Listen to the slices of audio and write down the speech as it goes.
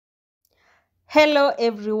Hello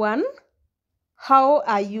everyone, how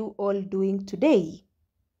are you all doing today?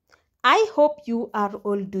 I hope you are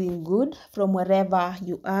all doing good from wherever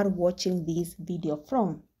you are watching this video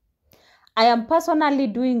from. I am personally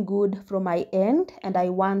doing good from my end, and I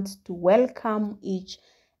want to welcome each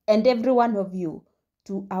and every one of you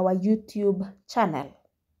to our YouTube channel.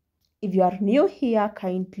 If you are new here,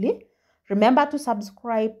 kindly remember to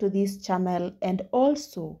subscribe to this channel and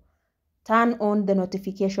also turn on the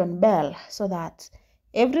notification bell so that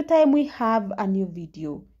every time we have a new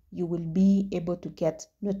video, you will be able to get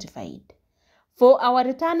notified. For our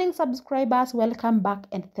returning subscribers, welcome back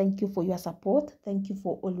and thank you for your support. Thank you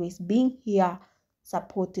for always being here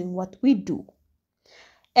supporting what we do.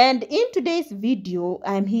 And in today's video,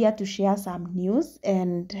 I'm here to share some news,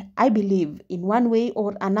 and I believe in one way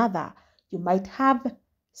or another, you might have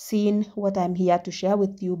seen what I'm here to share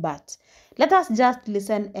with you, but let us just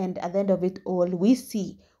listen, and at the end of it all, we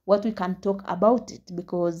see what we can talk about it,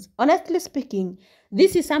 because honestly speaking,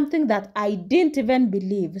 this is something that I didn't even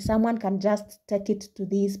believe someone can just take it to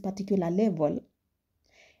this particular level.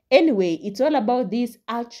 Anyway, it's all about this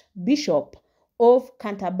Archbishop of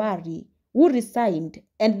Canterbury who resigned,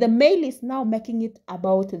 and the Mail is now making it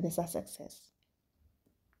about the success.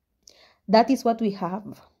 That is what we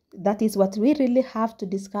have. That is what we really have to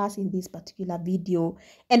discuss in this particular video,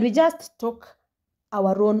 and we just talk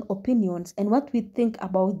our own opinions and what we think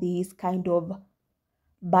about this kind of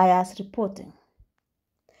bias reporting.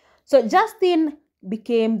 So Justin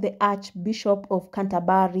became the Archbishop of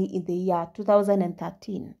Canterbury in the year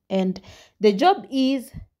 2013, and the job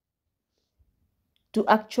is to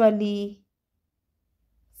actually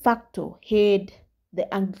facto head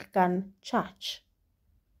the Anglican Church.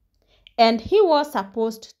 And he was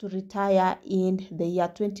supposed to retire in the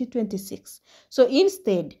year 2026. So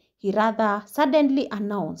instead, he rather suddenly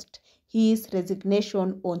announced his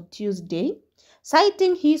resignation on Tuesday,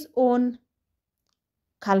 citing his own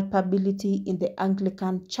culpability in the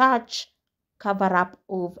Anglican Church cover-up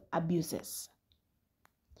of abuses.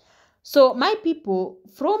 So my people,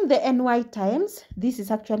 from the NY Times, this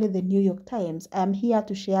is actually the New York Times, I'm here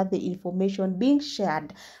to share the information being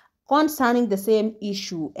shared concerning the same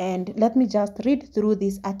issue. And let me just read through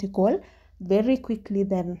this article very quickly,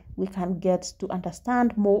 then we can get to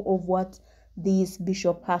understand more of what this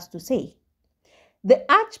bishop has to say. The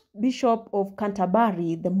Archbishop of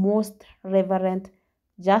Canterbury, the Most Reverend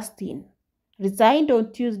Justin, resigned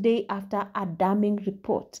on Tuesday after a damning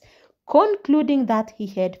report concluding that he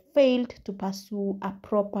had failed to pursue a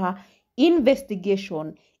proper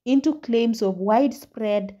investigation into claims of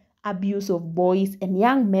widespread abuse of boys and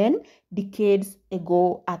young men decades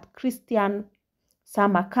ago at Christian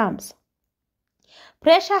summer camps.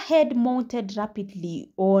 Pressure had mounted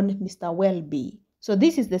rapidly on Mr. Welby. So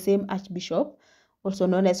this is the same Archbishop, also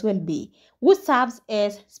known as Welby, who serves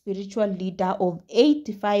as spiritual leader of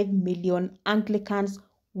 85 million Anglicans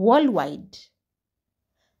worldwide.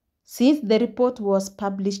 Since the report was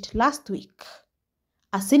published last week,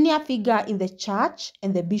 a senior figure in the church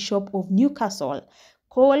and the Bishop of Newcastle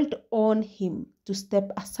called on him to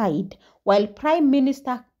step aside, while Prime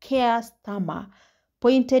Minister Keir Starmer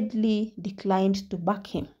pointedly declined to back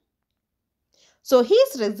him. So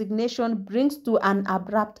his resignation brings to an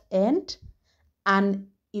abrupt end an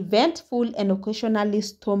eventful and occasionally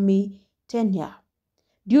stormy tenure,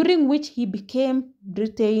 during which he became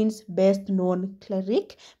Britain's best-known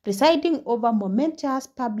cleric, presiding over momentous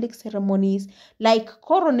public ceremonies like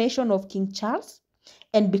coronation of King Charles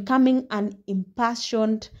and becoming an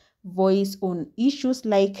impassioned voice on issues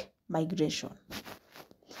like migration.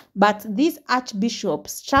 But this archbishop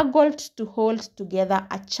struggled to hold together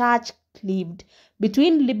a church cleaved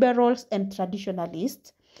between liberals and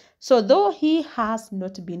traditionalists. So though he has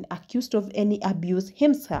not been accused of any abuse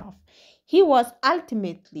himself, he was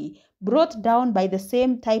ultimately brought down by the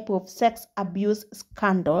same type of sex abuse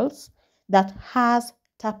scandals that has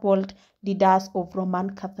toppled leaders of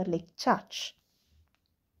Roman Catholic Church.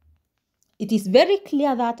 It is very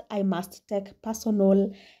clear that I must take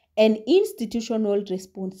personal and institutional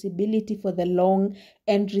responsibility for the long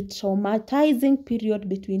and re-traumatizing period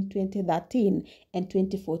between 2013 and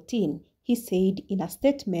 2014, he said in a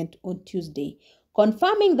statement on Tuesday,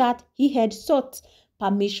 confirming that he had sought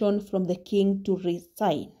permission from the king to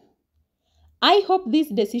resign. I hope this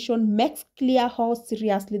decision makes clear how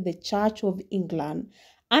seriously the Church of England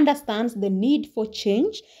understands the need for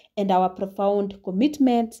change and our profound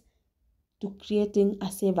commitment to creating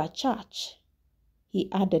a safer church. He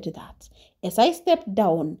added that, as I step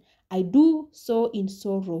down, I do so in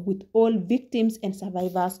sorrow with all victims and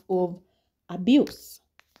survivors of abuse.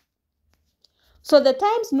 So the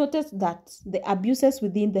Times noticed that the abuses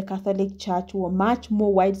within the Catholic Church were much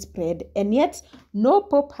more widespread, and yet no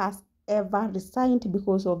pope has ever resigned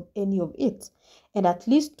because of any of it, and at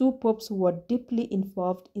least 2 popes were deeply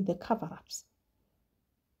involved in the cover-ups.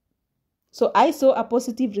 So I saw a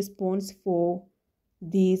positive response for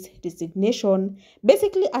this resignation.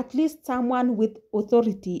 Basically, at least someone with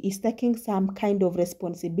authority is taking some kind of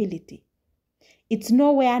responsibility. It's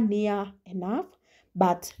nowhere near enough,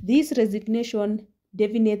 but this resignation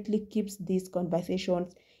definitely keeps these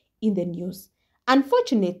conversations in the news.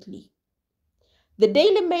 Unfortunately, the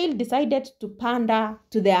Daily Mail decided to pander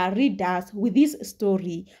to their readers with this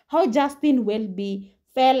story, how Justin Welby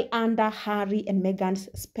fell under Harry and Meghan's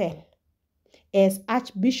spell, as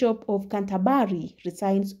Archbishop of Canterbury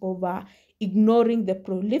resigns over ignoring the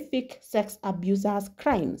prolific sex abuser's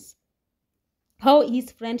crimes. How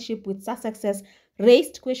his friendship with Sussexes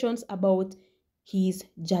raised questions about his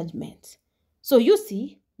judgment. So you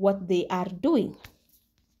see what they are doing.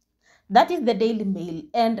 That is the Daily Mail.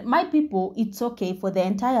 And my people, it's okay for the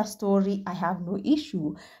entire story. I have no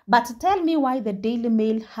issue. But tell me why the Daily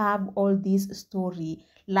Mail have all this story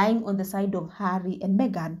lying on the side of Harry and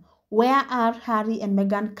Meghan. Where are Harry and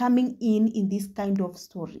Meghan coming in this kind of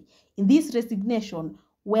story? In this resignation,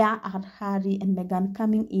 where are Harry and Meghan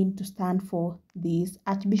coming in to stand for this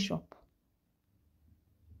Archbishop?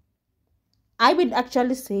 I would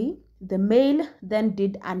actually say the Mail then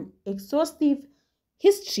did an exhaustive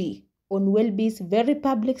history on Welby's very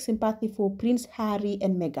public sympathy for Prince Harry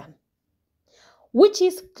and Meghan, which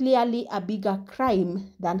is clearly a bigger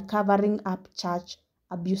crime than covering up church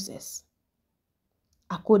abuses,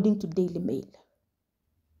 according to Daily Mail.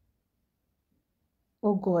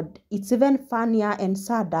 Oh God, it's even funnier and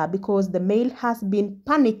sadder because the Mail has been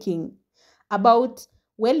panicking about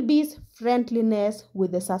Welby's friendliness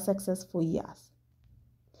with the Sussexes for years.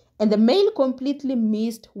 And the Mail completely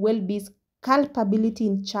missed Welby's culpability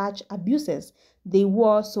in church abuses. They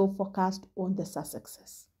were so focused on the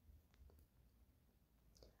Sussexes.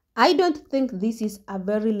 I don't think this is a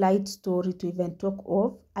very light story to even talk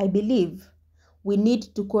of. I believe we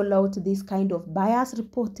need to call out this kind of bias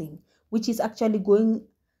reporting, which is actually going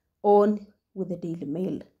on with the Daily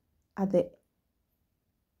Mail at this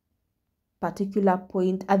particular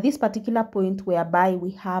point whereby we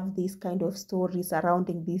have this kind of story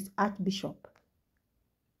surrounding this Archbishop.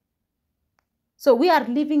 So we are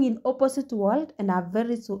living in opposite world, and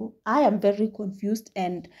I am very confused,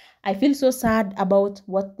 and I feel so sad about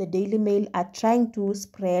what the Daily Mail are trying to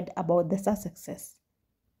spread about the Sussexes.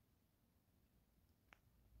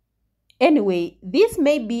 Anyway, this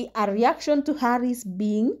may be a reaction to Harry's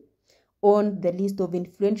being on the list of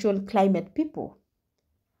influential climate people.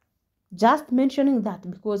 Just mentioning that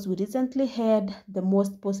because we recently heard the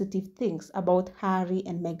most positive things about Harry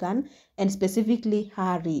and Meghan, and specifically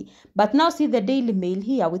Harry. But now see the Daily Mail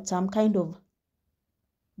here with some kind of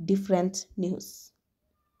different news,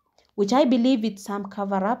 which I believe it's some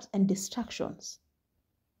cover-ups and distractions.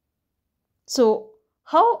 So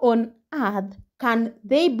how on earth can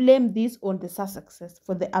they blame this on the Sussexes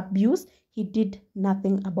for the abuse? He did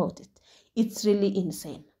nothing about it. It's really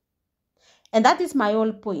insane. And that is my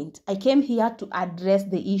whole point. I came here to address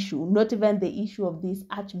the issue, not even the issue of this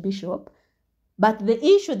Archbishop, but the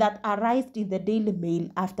issue that arose in the Daily Mail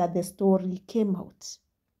after the story came out.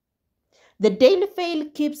 The Daily Mail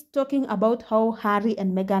keeps talking about how Harry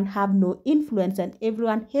and Meghan have no influence and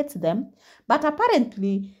everyone hates them, but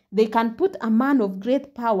apparently they can put a man of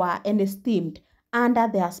great power and esteemed under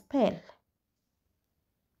their spell.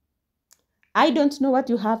 I don't know what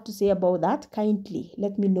you have to say about that. Kindly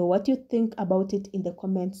let me know what you think about it in the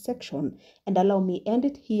comment section, and allow me end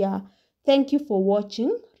it here. Thank you for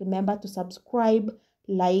watching. Remember to subscribe,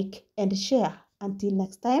 like, and share. Until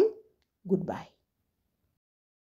next time, goodbye.